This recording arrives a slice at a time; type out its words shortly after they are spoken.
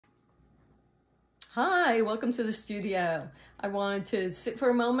Hi, welcome to the studio. I wanted to sit for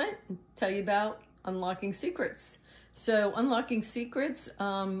a moment and tell you about Unlocking Secrets. So Unlocking Secrets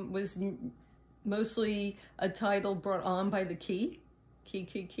was mostly a title brought on by the key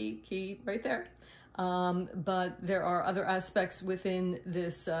right there. But there are other aspects within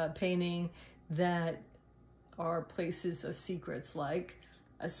this painting that are places of secrets, like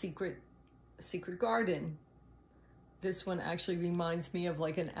a secret garden. This one actually reminds me of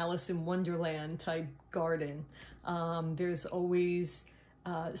like an Alice in Wonderland type garden. There's always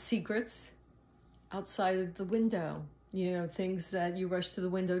secrets outside of the window, you know, things that you rush to the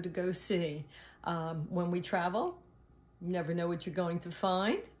window to go see. When we travel, you never know what you're going to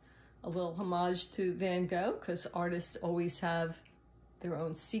find. A little homage to Van Gogh, because artists always have their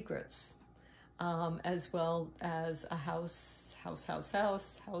own secrets, as well as a house,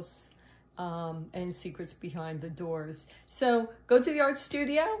 and secrets behind the doors. So go to the art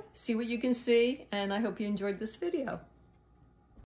studio, see what you can see, and I hope you enjoyed this video.